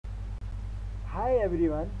High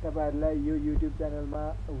everyone, तपाईहरुलाई यो YouTube च्यानलमा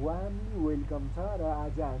वार्मली वेलकम छ र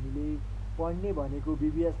आज हामीले पढ्ने भनेको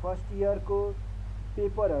बीबीएस फर्स्ट इयरको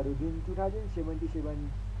पेपरहरु जुन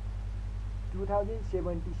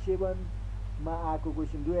 2077 मा आएको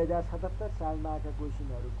क्वेशन 2077 सालमा आएका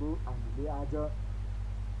क्वेशनहरुको हामीले आज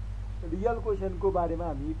रियल क्वेशनको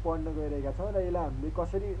बारेमा हामी पढ्न गइरहेका छौं र यसलाई हामीले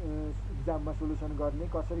कसरी एक्जाममा सोलुसन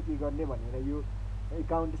गर्ने कसरी के गर्ने भनेर यो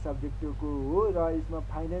एकाउन्ट सब्जेक्टको हो र यसमा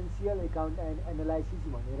फाइनान्शियल एकाउन्ट एन्ड एनालाइसिस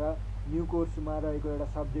भनेर न्यू कोर्समा रहेको एउटा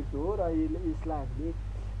सब्जेक्ट हो र यसलाई हामीले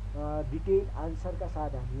डिटेल आन्सरका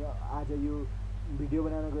साथ हामी आज यो भिडियो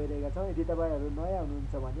बनाउन गइरहेका छौं। यदि तपाईहरु नयाँ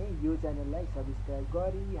हुनुहुन्छ भने यो च्यानललाई सब्स्क्राइब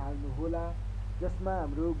गरिहाल्नु होला, जसमा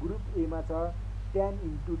हाम्रो ग्रुप ए मा छ 10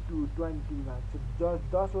 into 2 20 मार्क्स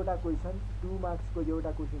 10 वटा क्वेशन 2 मार्क्स को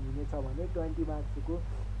एउटा क्वेशन हुनेछ भने 20 मार्क्स को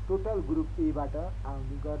टोटल ग्रुप ए बाट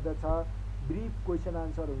आउने गर्दछ। ब्रीफ क्वेशन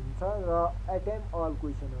आन्सर हुन्छ र अटेम्प अल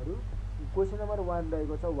क्वेशनहरु। क्वेशन नम्बर 1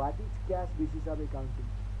 रहेको छ what is cash basis of accounting.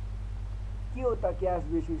 के हो त क्याश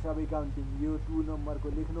बेसिस अफ एकाउन्टिङ? यो 2 नम्बरको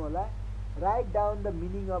लेख्नु होला। Write down the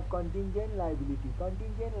meaning of contingent liability.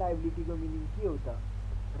 Contingent liability को मिनिङ के हो त?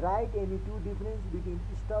 Right any two difference between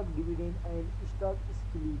stock dividend and stock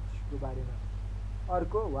split को बारेमा।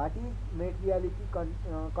 अर्को what is materiality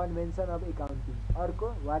convention of accounting. अर्को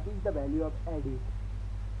what is the value of added.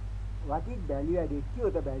 What is value added? के हो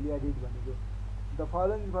त भ्यालु एडेड भनेको? The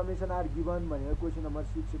following information are given भनेर question number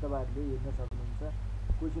 6 तपाईहरुले हेर्न सक्नुहुन्छ।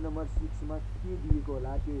 क्वेशन नम्बर 6 मा के दिएको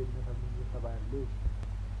होला त्यो हेर्न सक्नुहुन्छ तपाईहरुले।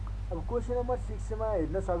 अब क्वेशन नम्बर 6 मा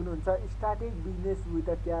हेर्न सक्नुहुन्छ started business with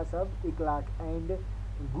a cash of 1 lakh and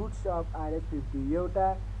goods of RS 50। एउटा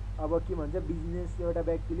अब के भन्छ बिजनेस, एउटा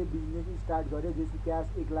व्यक्तिले बिजनेस स्टार्ट गर्यो जसको क्याश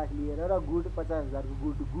 1 लाख लिएर र गुड 50,000 को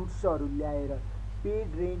गुड्सहरु ल्याएर पेड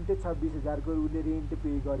रेन्ट 26,000 को उले रेन्ट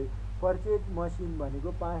पे गर्यो। पर्चेज मसिन भनेको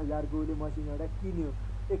 5,000 को उले मसिन एउटा किन्यो।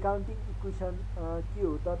 एकाउन्टिङ इक्वेसन के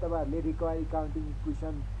हो त? तपाईहरुले रिक्वायर एकाउन्टिङ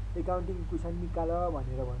इक्वेसन निकाल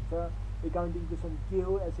भनेर भन्छ। एकाउन्टिङ इक्वेसन के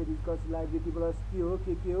हो? एसेट कस्ट लायबिलिटी प्लस के हो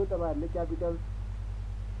तपाईहरुले क्यापिटल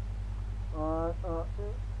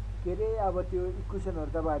के रे अब त्यो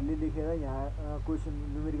इक्वेसनहरु तपाईहरुले लेखेर यहाँ क्वेशन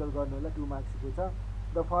न्यूमेरिकल गर्नु होला। 2 मार्क्स को छ।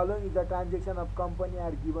 The following is the transaction of company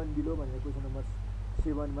are given below भनेर क्वेशन नम्बर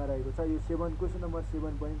 7 मा रहेको छ। यो 7 क्वेशन नम्बर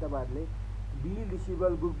 7 पनि तपाईहरुले बिल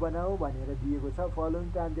रिसिभेबल बुक बनाऊ भनेर दिएको छ। Following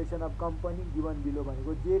transaction of company given below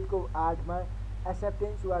भनेको जेठ को 8 मा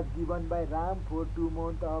acceptance was given by Ram for 2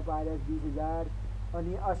 month of RS 20,000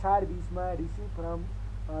 अनि असार 20 मा receive from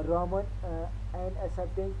Raman and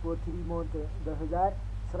acceptance for 3 month 10,000।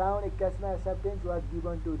 श्रावण 21 मा acceptance was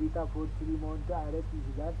given to Rita for 3 month RS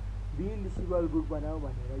 20,000। Bill receivable book बनाऊ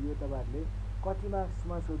भनेर यो तपाईहरुले कति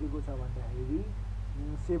मार्क्समा सोधेको छ भन्दाखेरि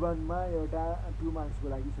 7 मा एउटा 2 मार्क्स को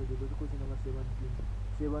लागि सोधेको छ। क्वेशन नम्बर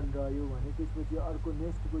 7 रह्यो भने त्यसपछि अर्को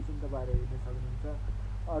नेक्स्ट क्वेशन तपाईहरु हेर्न सक्नुहुन्छ।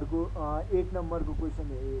 अर्को 8 नम्बर को क्वेशन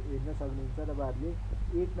हेर्न सक्नुहुन्छ तपाईहरुले।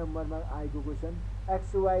 8 नम्बरमा आएको question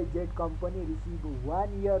XYZ company receive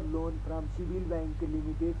 1 year loan from civil bank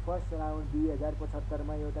limited first round 2075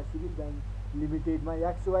 मा एउटा सिभिल बैंक लिमिटेडमा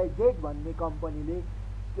XYZ भन्ने कम्पनीले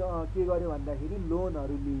के गर्यो भन्दाखेरि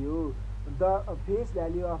लोनहरु लियो। The face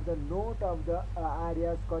value of the note of the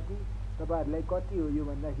RS कति तपाईहरुलाई कति हो यो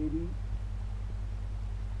भन्दाखेरि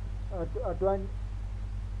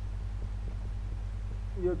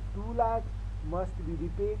यो 2 lakh must be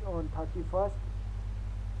repaid on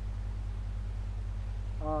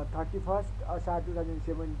 31st असार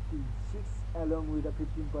 2076 along with the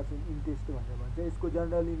 15% इन्ट्रेस्ट भनेर भन्छ। यसको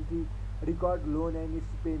general entry record loan and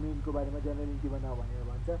it's payment को बारेमा जनरल इन्ट्री बनाऊ भनेर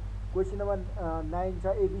भन्छ। क्वेशन नम्बर 9 छ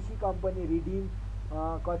एबीसी कम्पनी रिडीम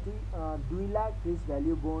कति 2 lakh face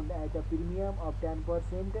value bond at a premium of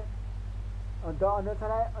 10%। The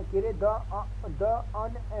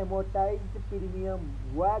अनएमोर्टाइज्ड premium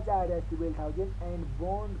was RS 12,000 and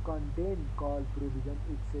bond content call provision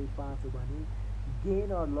 105 भने gain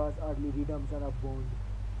or loss early redemption of bond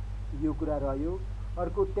यो कुरा रह्यो।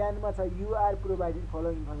 अर्को 10 मा छ युआर प्रोभाइडेड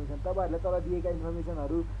फलोइङ इन्फर्मेसन। तपाईहरुलाई तल दिएका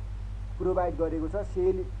इन्फर्मेसनहरु प्रोभाइड गरेको छ।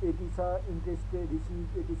 सेल यति छ, इन्ट्रेस्ट रिसिभ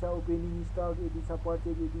यति छ, ओपनिङ स्टक यति छ,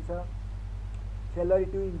 पर्चेज यति छ, सैलरी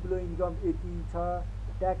टु इम्प्लोइ इन्कम यति छ,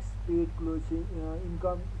 tax paid closing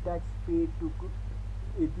income tax paid to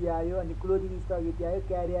यति आयो अनि क्लोजिङ स्टक यति आयो,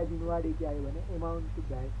 क्यारियज इनवार्ड यति आयो भने एमाउन्ट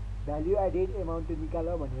भ्यालु एडेड एमाउन्ट निकाल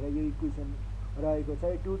भनेर यो इक्वेसन रहेको छ।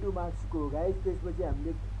 2 मार्क्स को हो गाइस। त्यसपछि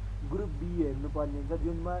हामीले ग्रुप बी हेर्नु पर्ने हुन्छ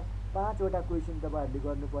जुनमा 5 वटा क्वेशन तपाईहरुले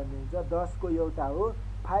गर्नुपर्ने हुन्छ। 10 को एउटा हो।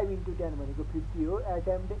 5 into 10 भनेको 50 हो।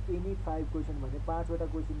 अटेम्प्ट एनी 5 क्वेशन भने 5 वटा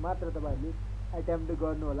क्वेशन मात्र तपाईहरुले अटेम्प्ट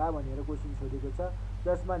गर्नु होला भनेर क्वेशन सोधेको छ।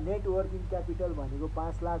 जसमा नेट वर्किङ क्यापिटल भनेको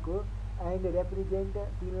 5 लाख हो। एन्ड रिप्रेजेन्ट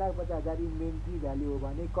 3,50,000 इन्भेन्ट्री भ्याल्यु हो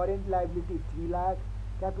भने current liability 3 lakh,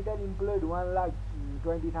 capital employed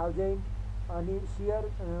 1,20,000 अनि सेयर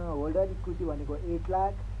होल्डर इक्विटी भनेको 8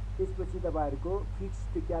 लाख। त्यसपछि तपाईहरुको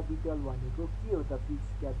फिक्स्ड क्यापिटल भनेको के हो त?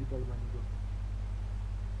 फिक्स्ड क्यापिटल भनेको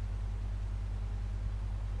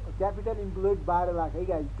क्यापिटल इम्प्लोइड 12 लाख है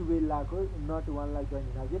गाइज, 12 लाख हो, नट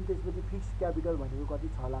 1,20,000। त्यसपछि फिक्स्ड क्यापिटल भनेको कति?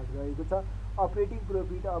 6 लाख रहेको छ। Operating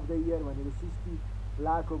profit of the year भनेको 60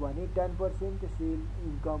 लाख हो भने 10% सेल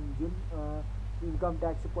इन्कम जुन इन्कम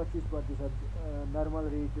ट्याक्स 25% नर्मल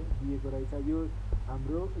रेट दिएको रहेछ। यो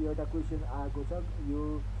हाम्रो एउटा क्वेशन आएको छ, यो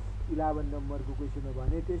 11 नम्बरको क्वेशन हो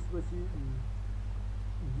भने त्यसपछि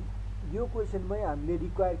यो क्वेशनमै हामीले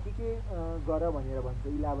रिक्वायर के गर भनेर भन्छ।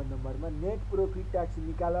 11 नम्बरमा नेट प्रॉफिट ट्याक्स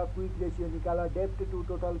निकाल, क्विक रेशियो निकाल, डेब्ट टु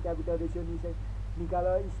टोटल क्यापिटल रेशियो निकाल,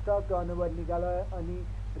 स्टक टर्नओभर निकाल अनि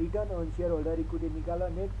return on share holder equity निकाल,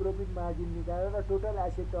 नेट प्रॉफिट मार्जिन निकाल र टोटल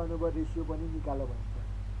एसेट टर्नओभर रेशियो पनि निकाल भन्छ।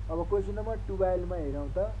 अब क्वेशन नम्बर 12 मा हेरौँ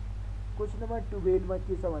त। क्वेशन नम्बर 12 मा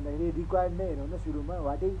के छ भन्दाखेरि रिक्वायर्ड नै हेरौँ न सुरुमा।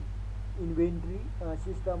 What is inventory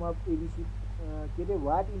system of ABC के रे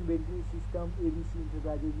what inventory system ABC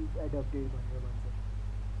enterprises is adapted भनेर भन्छ।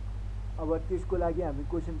 अब त्यसको लागि हामी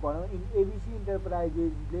क्वेशन पढौँ। इन एबीसी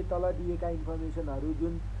इन्टरप्राइजेजले तल दिएका इन्फर्मेसनहरू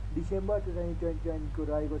जुन डिसेम्बर 2020 को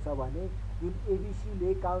रहेको छ भने जुन एबीसीले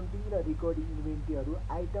काउन्टिङ र रिकर्डिङ इन्भेन्ट्रीहरू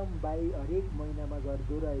आइटम बाई हरेक महिनामा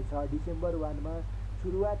गर्दो रहेछ। डिसेम्बर 1 मा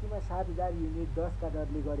सुरुवातीमा 7,000 युनिट 10 का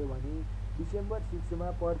दरले गर्यो भने डिसेम्बर 6 मा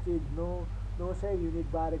पर्चेज 900 युनिट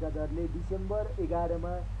 12 का दरले, डिसेम्बर 11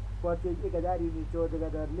 मा पर्चेज 1000 युनिट 14 का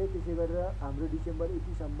दरले, त्यसै गरेर हाम्रो डिसेम्बर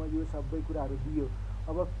 80 सम्म यो सबै कुराहरू दियो।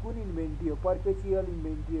 अब कुन इन्भेन्ट्री हो? पर्पेचुअल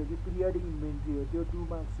इन्भेन्ट्री हो कि पिरियडिक इन्भेन्ट्री हो? त्यो 2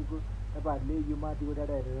 मार्क्सको तपाईहरुले यो माथिको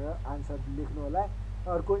डाटा हेरेर आन्सर लेख्नु होला।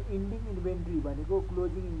 अर्को इन्डिङ इन्भेन्ट्री भनेको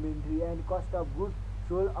closing inventory and cost of good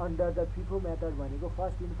sold under the FIFO method भनेको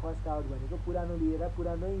फर्स्ट इन फर्स्ट आउट भनेको पुरानो लिएर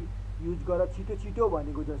पुरानै युज गर छिटो छिटो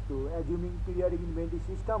भनेको जस्तो हो। एज्युमिङ पिरियडिक इन्भेन्ट्री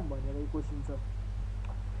सिस्टम भनेर यो क्वेशन छ।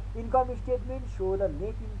 Income statement so the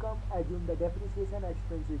net income, assume the depreciation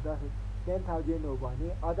expenses 10,000 हो भने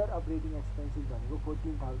अदर अपरेटिङ एक्सपेन्सेस भनेको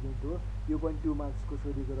 14,000 हो। यो पनि 2 मार्क्सको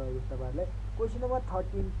सोधेको रहेको तपाईहरुलाई। क्वेशन नम्बर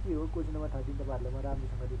 13 के हो? क्वेशन नम्बर 13 तपाईहरुलाई म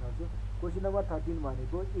राम्रोसँग देखाउँछु। क्वेशन नम्बर 13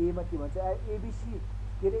 भनेको ए मा के भन्छ? एबीसी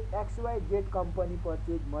के रे XYZ company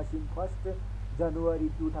purchase machine 1 January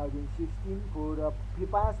 2016 for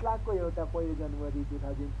 5 लाखको एउटा 1 जनवरी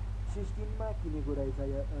 2016 मा किनेको रहेछ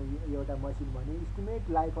एउटा मसिन भने estimate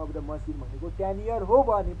life of the machine भनेको 10 इयर हो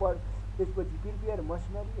भने त्यसपछि prepare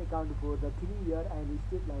machinery account for the 3 year and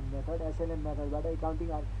state line method SLM मेथडबाट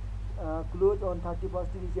accounting are close on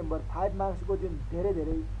 31 December. 5 मार्क्सको जुन धेरै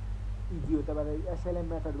इजी हो। तपाईहरुले एसएलएम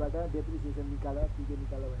मेथडबाट डेप्रिसिएसन निकाल के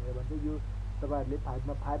निकाल भनेर भन्छ। यो तपाईहरुले 5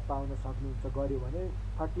 मा 5 पाउन सक्नुहुन्छ गर्यो भने।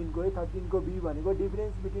 13 को 13 को बी भनेको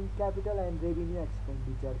difference between capital and revenue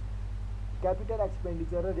expenditure. Capital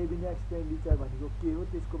expenditure र रेभिन्यू एक्सपेन्डिचर भनेको के हो?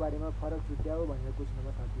 त्यसको बारेमा फरक छुट्याओ भनेर क्वेशन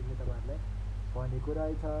नम्बर 13 ले तपाईहरुलाई भनेको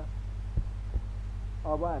रहेछ।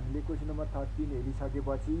 अब हामीले क्वेशन नम्बर 13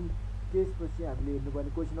 हेरिसकेपछि त्यसपछि हामीले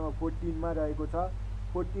हेर्नुपर्ने क्वेशन नम्बर 14 मा रहेको छ।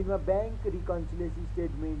 14 मा बैंक रिकन्सिलिएसन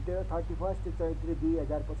स्टेटमेन्ट 31 चैत्र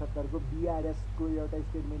 2075 को बीआरएस को एउटा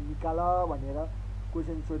स्टेटमेन्ट निकाल भनेर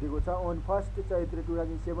क्वेशन सोधेको छ। On 1 Chaitra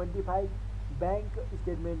 2075 bank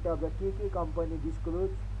statement of the के company disclose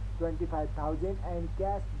 25,000 and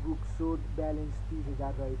cash book सोड ब्यालेन्स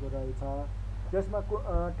 30,000 रहेको रहेछ। जसमा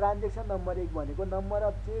ट्रान्जेक्सन नम्बर 1 भनेको number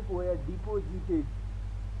of check where deposited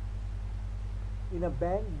in a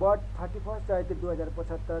bank but 31 Chaitra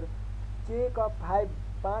 2075 check of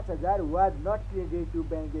 5,000 was not credited to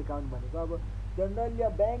bank account भनेको। अब generally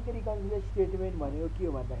bank reconciliation statement भनेको के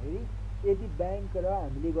हो भन्दाखेरि यदि बैंक र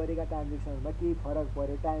हामीले गरेका ट्रान्जेक्सनमा केही फरक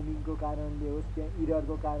पर्यो, टाइमिङको कारणले होस्, त्यहाँ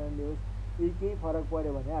इररको कारणले होस्, केही फरक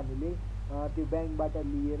पर्यो भने हामीले त्यो बैंकबाट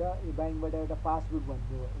लिएर बैंकबाट एउटा पासबुक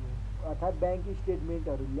भन्ने अर्थात् बैंक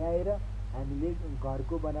स्टेटमेन्टहरू ल्याएर हामीले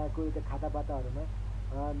घरको बनाएको एउटा खातापाताहरूमा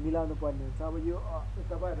मिलाउनु पर्ने हुन्छ। अब यो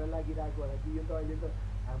तपाईहरुलाई लागिरहेको होला कि यो त अहिले त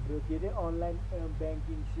हाम्रो के रे अनलाइन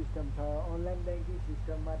ब्याङ्किङ सिस्टम छ। अनलाइन ब्याङ्किङ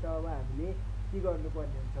सिस्टममा त अब हामीले के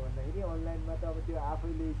गर्नुपर्ने हुन्छ भन्दाखेरि अनलाइनमा त अब त्यो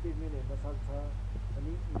आफैले स्टेटमेन्ट हेर्न सक्छ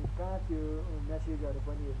अनि कहाँ त्यो मेसेजहरू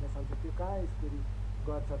पनि हेर्न सक्छ। त्यो कहाँ यसरी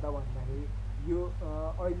गर्छ त भन्दाखेरि यो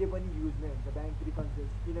अहिले पनि युज नै हुन्छ बैंक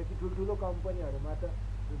रिकन्सिलिएसन। किनकि ठुल्ठुलो कम्पनीहरूमा त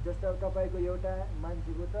जस्तो तपाईको एउटा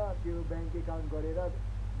मान्छेको त त्यो बैंक एकाउन्ट गरेर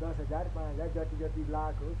 10,000 5,000 जति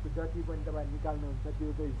लाख हो जति पनि तपाईहरु निकाल्नुहुन्छ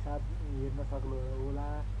त्यो त हिसाब हेर्न सक्नु होला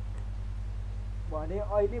भने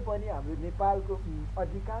अहिले पनि हाम्रो नेपालको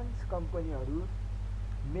अधिकांश कम्पनीहरू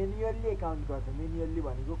म्यानुअली एकाउन्ट गर्छ। म्यानुअली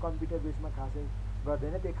भनेको कम्प्युटर बेसमा खासै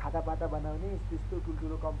गर्दैन, त्यो खातापाता बनाउने त्यस्तो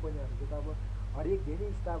ठुल्ठुलो कम्पनीहरूको त अब हरेक धेरै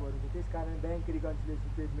स्टाफहरू छ, त्यसकारण bank reconciliation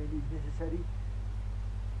statement is necessary.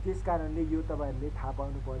 त्यस कारणले यो तपाईँहरूले थाहा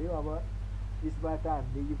पाउनु पऱ्यो। अब यसबाट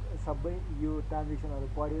हामीले यो सबै यो ट्रान्जेक्सनहरू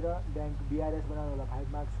पढेर ब्याङ्क BRS बनाउनु होला 5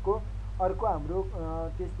 मार्क्सको। अर्को हाम्रो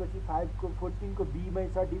त्यसपछि 14 को बीमै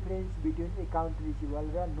छ डिफरेन्स बिट्विन एकाउन्ट रिसिभेबल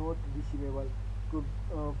र नोट रिसिभेबलको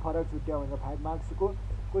फरक छुट्याउ भनेर 5 मार्क्सको।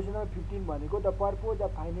 क्वेसन नम्बर 15 भनेको the purpose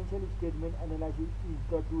of financial statement analysis is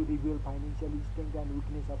the two reveal financial strength and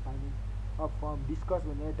weakness of finance of form discuss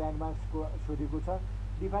भनेर 10 मार्क्सको सोधेको छ।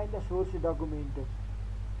 Define the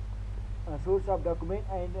source of document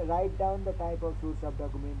and write down the type of source of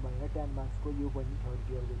document भनेर 10 मार्क्सको यो पनि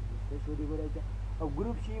theoretical बेसिसले सोधेको रहेछ। अब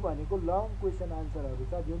group C भनेको लङ क्वेसन आन्सरहरू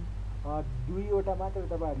छ, जुन 2वटा मात्र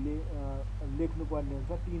तपाईँहरूले लेख्नुपर्ने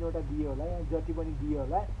हुन्छ। 3वटा दिए होला, यहाँ जति पनि दिए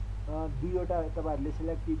होला 2वटा तपाईँहरूले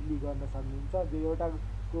सेलेक्टिभली गर्न सक्नुहुन्छ।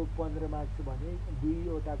 2वटाको 15 मार्क्स भने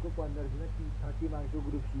 2वटाको 15 30 मार्क्सको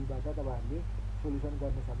ग्रुप सीबाट तपाईँहरूले सोल्युसन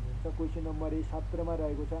गर्न सक्नुहुन्छ। क्वेसन नम्बर 17 मा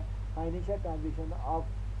रहेको छ financial transaction of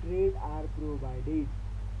trade are provided.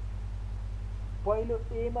 पहिलो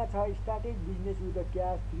ए मा छ started business with a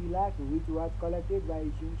cash 3 lakh which was collected by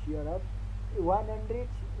इस्युङ share of 100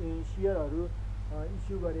 सेयरहरू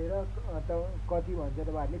इस्यु गरेर कति भन्छ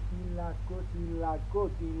तपाईँहरूले 3 लाखको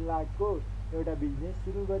 3 लाखको एउटा बिजनेस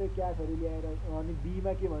सुरु गर्यो क्यासहरू ल्याएर। अनि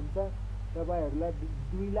बीमा के भन्छ तपाईँहरूलाई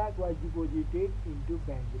 2 lakh was deposited into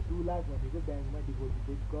bank. 2 lakh भनेको ब्याङ्कमा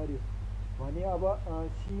डिपोजिटेड गर्यो भने। अब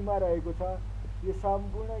सीमा रहेको छ यो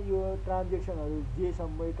सम्पूर्ण यो ट्रान्जेक्सनहरू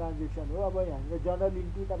जेसम्म ट्रान्जेक्सन हो। अब यहाँनिर जनरल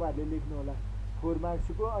इन्ट्री तपाईँहरूले लेख्नु होला 4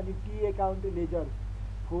 मार्क्सको। अनि T account laser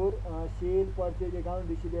 4 sale purchase account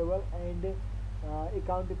receivable and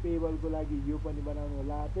account पेएबलको लागि यो पनि बनाउनु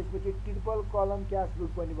होला। त्यसपछि ट्रिपल कलम क्यास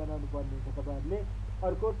बुक पनि बनाउनु पर्ने हुन्छ तपाईँहरूले।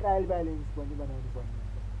 अर्को ट्रायल ब्यालेन्स पनि बनाउनु पर्ने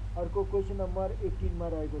हुन्छ। अर्को क्वेसन नम्बर 18 मा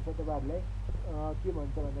रहेको छ तपाईँहरूलाई के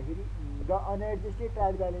भन्छ भन्दाखेरि the unadjusted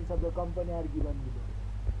trial balance of the company are given below.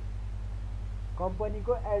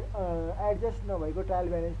 कम्पनीको एडजस्ट नभएको ट्रायल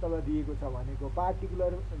ब्यालेन्स तल दिएको छ भनेको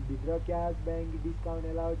पार्टिकुलर भित्र cash bank discount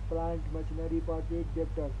allowed plant machinery purchase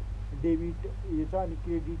debtor debit यो छ। अनि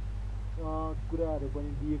क्रेडिट कुराहरू पनि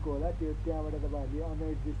दिएको होला, त्यो त्यहाँबाट तपाईँहरूले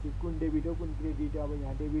अनएडजस्टेड कुन डेबिट हो कुन क्रेडिट। अब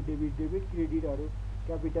यहाँ डेबिट क्रेडिटहरू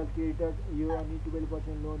क्यापिटल क्रेडिटर यो अनि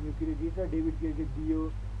 12% लोन यो क्रेडिट र डेबिट क्रेडिट दियो।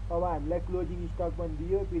 अब हामीलाई क्लोजिङ स्टक पनि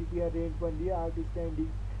दियो, प्रिपेयर रेन्ट पनि दियो, आउटस्ट्यान्डिङ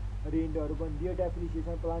रेन्टहरू पनि दियो,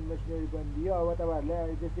 डेप्रिसिएसन प्लान्ट मसिनरी पनि दियो। अब तपाईँहरूले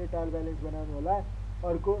एडजस्टेड ट्रायल ब्यालेन्स बनाउनु होला।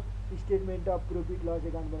 अर्को statement of profit loss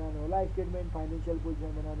account बनाउनु होला, स्टेटमेन्ट फाइनेन्सियल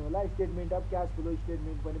पोजिसन बनाउनु होला, statement of cash flow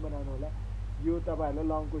statement पनि बनाउनु होला। यो तपाईँहरूलाई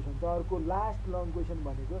लङ क्वेसन छ। अर्को लास्ट लङ क्वेसन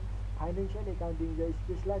भनेको financial accounting is a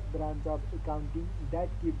specialised branch of accounting that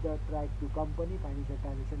keep the track to company financial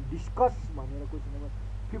transaction discuss भनेर क्वेसन नम्बर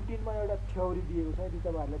 15 मा एउटा थ्योरी दिएको छ। यदि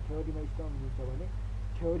तपाईँहरूलाई थ्योरीमा स्ट्रङ हुनुहुन्छ भने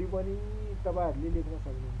थ्योरी पनि तपाईँहरूले लेख्न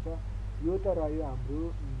सक्नुहुन्छ। यो त रह्यो हाम्रो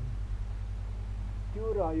त्यो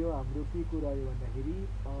रह्यो हाम्रो के को रह्यो भन्दाखेरि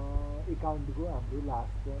एकाउन्टको हाम्रो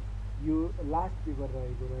लास्ट यो लास्ट पेपर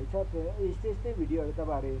रहेको रहेछ। यस्तै भिडियोहरू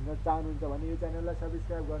तपाईँहरू हेर्न चाहनुहुन्छ भने यो च्यानललाई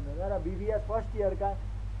सब्सक्राइब गर्नुहोला। र BBS फर्स्ट इयरका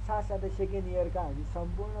साथसाथै सेकेन्ड इयरका हामी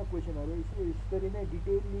सम्पूर्ण क्वेसनहरू यसरी नै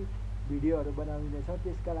डिटेलली भिडियोहरू बनाउनेछौँ।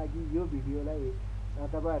 त्यसका लागि यो भिडियोलाई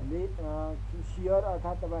तपाईँहरूले सेयर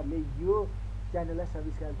अर्थात् तपाईँहरूले यो च्यानललाई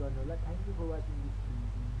सब्सक्राइब गर्नुहोला। Thank you for watching this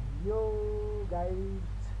video guys.